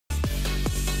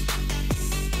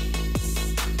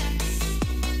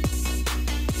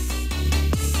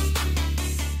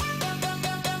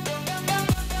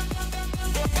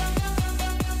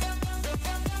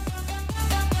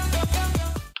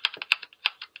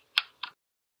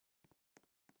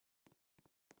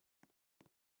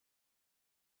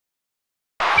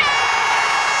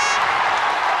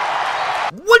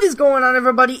going on,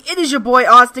 everybody? It is your boy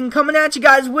Austin coming at you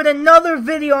guys with another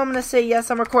video. I'm gonna say yes,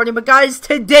 I'm recording, but guys,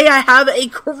 today I have a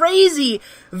crazy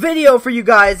video for you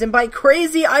guys, and by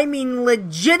crazy I mean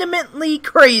legitimately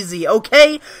crazy,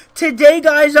 okay? Today,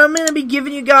 guys, I'm gonna be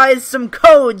giving you guys some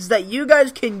codes that you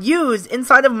guys can use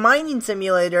inside of Mining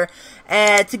Simulator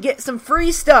to get some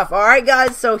free stuff. Alright,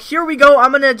 guys, so here we go.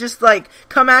 I'm gonna just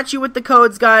come at you with the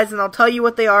codes, guys, and I'll tell you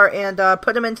what they are and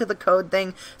put them into the code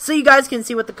thing so you guys can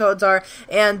see what the codes are.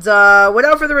 And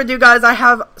without further ado, guys, I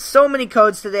have so many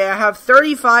codes today. I have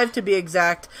 35 to be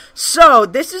exact. So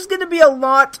this is gonna be a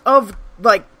lot of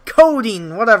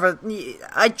coding, whatever.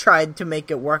 I tried to make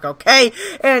it work, okay?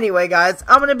 Anyway, guys,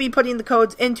 I'm gonna be putting the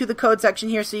codes into the code section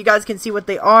here so you guys can see what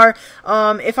they are.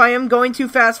 If I am going too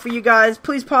fast for you guys,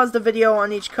 please pause the video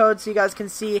on each code so you guys can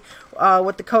see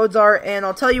what the codes are, and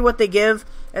I'll tell you what they give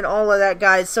and all of that,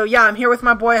 guys. So yeah, I'm here with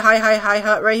my boy Hi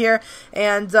Hut right here,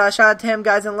 and shout out to him,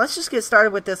 guys, and let's just get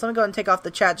started with this. Let me go and take off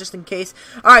the chat just in case.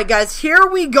 Alright, guys, here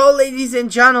we go, ladies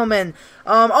and gentlemen.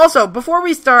 Also, before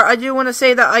we start, I do want to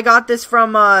say that I got this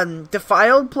from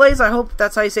Defiled Plays. I hope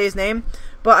that's how you say his name,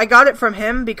 but I got it from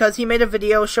him because he made a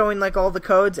video showing all the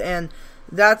codes, and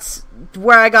that's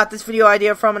where I got this video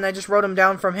idea from, and I just wrote them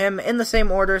down from him in the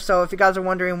same order. So if you guys are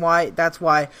wondering why, that's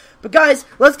why. But guys,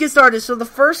 let's get started. So the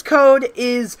first code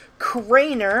is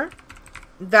Craner.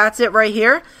 That's it right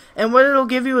here. And what it'll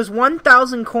give you is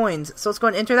 1,000 coins. So let's go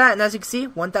and enter that, and as you can see,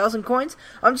 1,000 coins.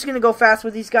 I'm just going to go fast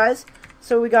with these guys.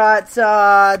 So we got,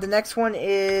 the next one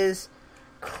is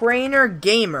Craner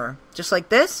Gamer. Just like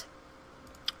this.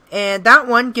 And that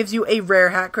one gives you a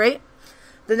rare hat crate.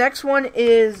 The next one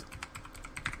is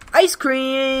Ice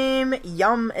Cream,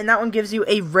 yum, and that one gives you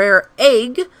a rare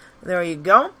egg. There you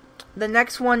go. The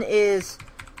next one is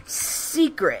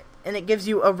Secret, and it gives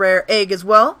you a rare egg as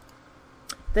well.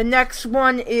 The next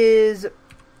one is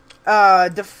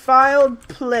Defiled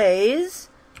Plays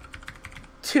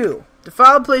 2.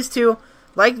 Defiled Plays 2,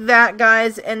 like that,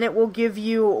 guys, and it will give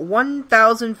you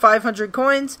 1,500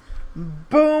 coins.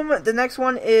 Boom. The next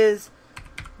one is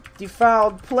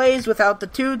Defiled Plays without the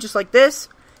 2, just like this.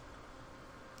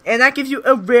 And that gives you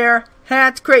a rare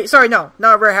hat crate. Sorry, no,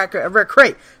 not a rare hat crate, a rare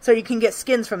crate. So you can get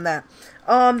skins from that.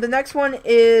 The next one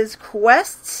is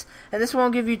Quests, and this one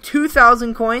will give you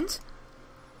 2,000 coins.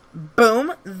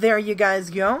 Boom, there you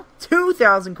guys go.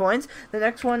 2,000 coins. The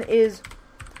next one is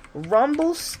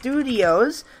Rumble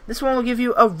Studios. This one will give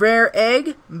you a rare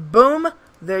egg. Boom,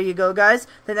 there you go, guys.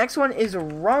 The next one is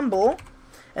Rumble,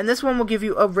 and this one will give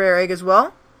you a rare egg as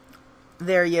well.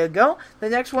 There you go. The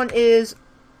next one is...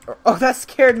 Oh, that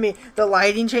scared me. The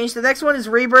lighting changed. The next one is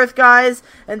Rebirth, guys.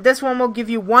 And this one will give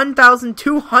you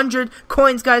 1,200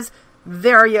 coins, guys.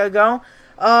 There you go.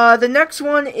 The next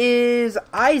one is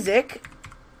Isaac.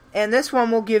 And this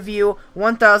one will give you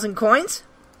 1,000 coins.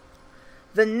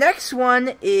 The next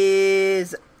one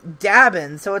is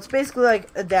Dabbin. So it's basically like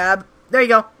a dab. There you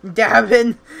go.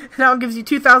 Dabbin. That one gives you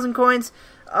 2,000 coins.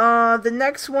 The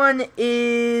next one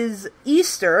is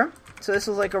Easter. So this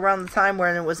was around the time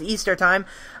when it was Easter time.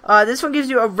 This one gives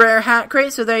you a rare hat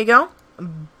crate, so there you go.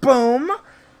 Boom.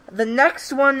 The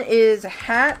next one is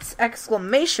Hats,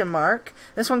 exclamation mark.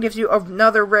 This one gives you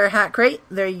another rare hat crate.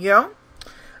 There you go.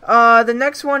 The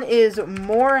next one is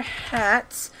More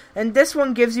Hats, and this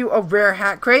one gives you a rare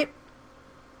hat crate.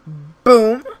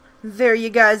 Boom. There you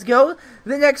guys go.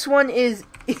 The next one is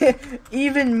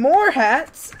Even More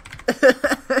Hats.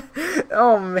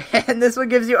 Oh man, this one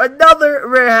gives you another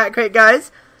rare hat crate,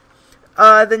 guys.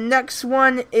 The next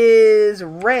one is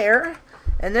Rare,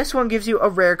 and this one gives you a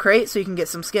rare crate, so you can get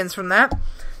some skins from that.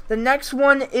 The next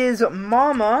one is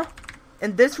Mama,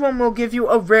 and this one will give you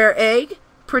a rare egg.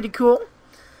 Pretty cool.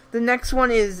 The next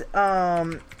one is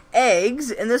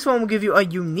Eggs, and this one will give you a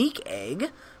unique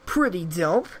egg. Pretty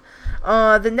dope.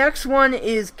 The next one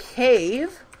is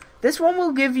Cave. This one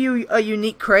will give you a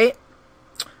unique crate.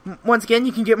 Once again,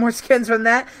 you can get more skins from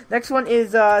that. Next one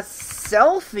is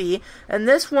Selfie, and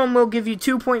this one will give you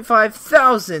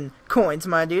 2,500 coins,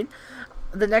 my dude.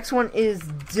 The next one is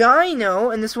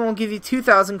Dino, and this one will give you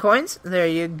 2,000 coins. There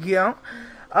you go.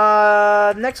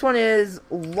 Next one is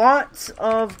Lots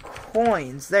of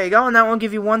Coins. There you go, and that one will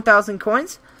give you 1,000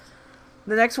 coins.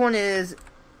 The next one is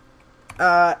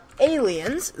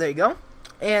Aliens. There you go.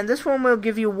 And this one will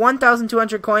give you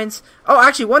 1,200 coins. Oh,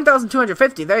 actually,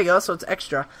 1,250. There you go, so it's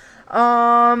extra.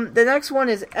 The next one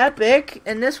is Epic,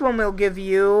 and this one will give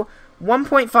you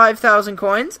 1,500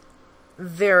 coins.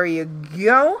 There you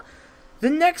go.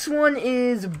 The next one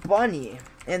is Bunny,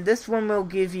 and this one will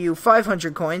give you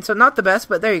 500 coins. So not the best,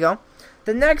 but there you go.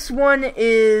 The next one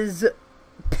is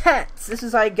Pets. This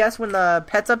is, I guess, when the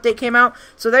Pets update came out.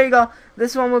 So there you go.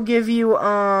 This one will give you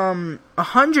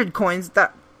 100 coins.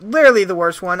 That literally the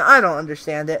worst one. I don't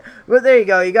understand it. But there you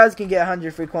go. You guys can get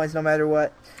 100 free coins no matter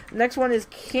what. Next one is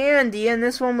Candy, and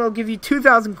this one will give you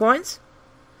 2,000 coins.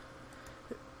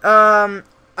 I've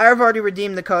already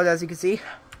redeemed the code, as you can see.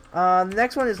 The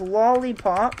next one is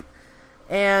Lollipop,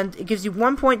 and it gives you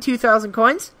 1.2 thousand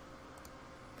coins.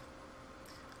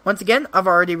 Once again, I've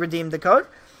already redeemed the code.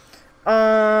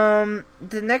 The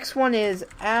next one is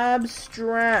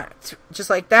Abstract, just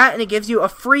like that, and it gives you a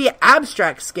free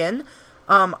Abstract skin.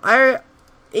 I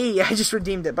just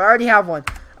redeemed it, but I already have one.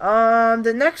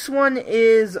 The next one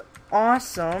is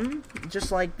Awesome,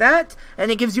 just like that,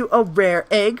 and it gives you a rare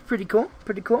egg. Pretty cool,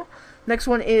 pretty cool. Next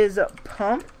one is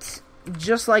Pumped,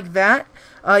 just like that.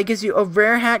 It gives you a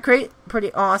rare hat crate.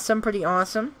 Pretty awesome, pretty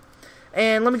awesome.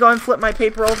 And let me go ahead and flip my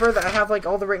paper over that I have like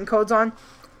all the written codes on.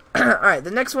 Alright,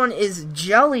 the next one is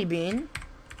Jelly Bean.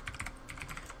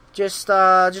 Just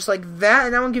like that,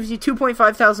 and that one gives you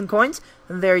 2.5 thousand coins.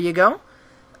 There you go.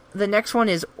 The next one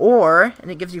is Ore,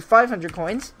 and it gives you 500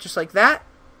 coins, just like that.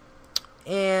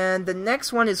 And the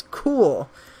next one is Cool,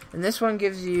 and this one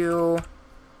gives you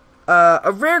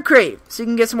a rare crate, so you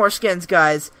can get some more skins,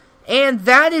 guys. And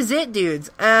that is it,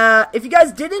 dudes. If you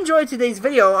guys did enjoy today's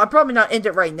video, I'll probably not end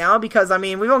it right now because, I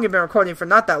mean, we've only been recording for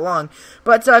not that long.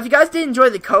 But if you guys did enjoy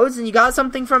the codes and you got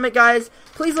something from it, guys,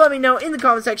 please let me know in the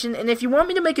comment section. And if you want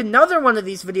me to make another one of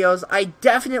these videos, I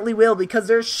definitely will, because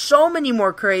there's so many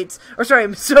more crates, or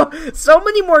sorry, so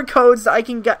many more codes that I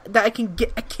can get. I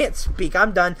can't speak.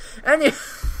 I'm done. Anyway.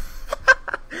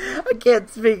 I can't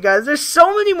speak, guys. There's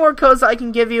so many more codes that I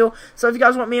can give you. So if you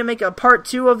guys want me to make a part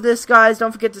 2 of this, guys,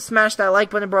 don't forget to smash that like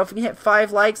button, bro. If you can hit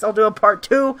 5 likes, I'll do a part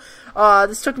 2.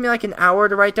 This took me like an hour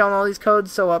to write down all these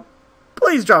codes, so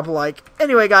please drop a like.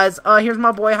 Anyway, guys, here's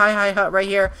my boy Hi Hut right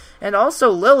here, and also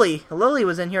Lily. Lily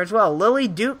was in here as well. Lily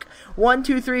Duke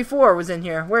 1234 was in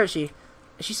here. Where is she?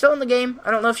 Is she still in the game? I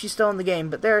don't know if she's still in the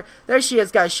game, but there she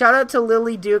is, guys. Shout out to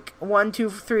Lily Duke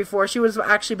 1234. She was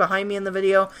actually behind me in the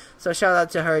video, so shout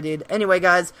out to her, dude. Anyway,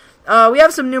 guys, we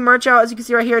have some new merch out, as you can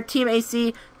see right here. Team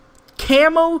AC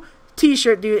camo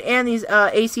t-shirt, dude, and these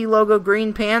AC logo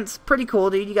green pants. Pretty cool,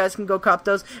 dude. You guys can go cop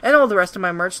those, and all the rest of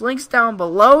my merch. Links down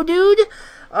below, dude,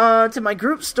 to my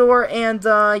group store. And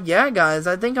yeah, guys,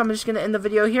 I think I'm just gonna end the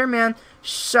video here, man.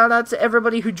 Shout out to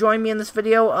everybody who joined me in this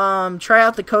video. Try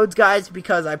out the codes, guys,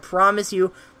 because I promise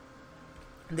you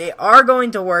they are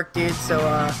going to work, dude. So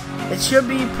it should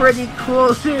be pretty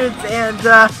cool, dudes. And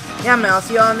yeah, man, I'll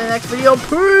see you all in the next video.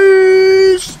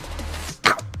 Peace.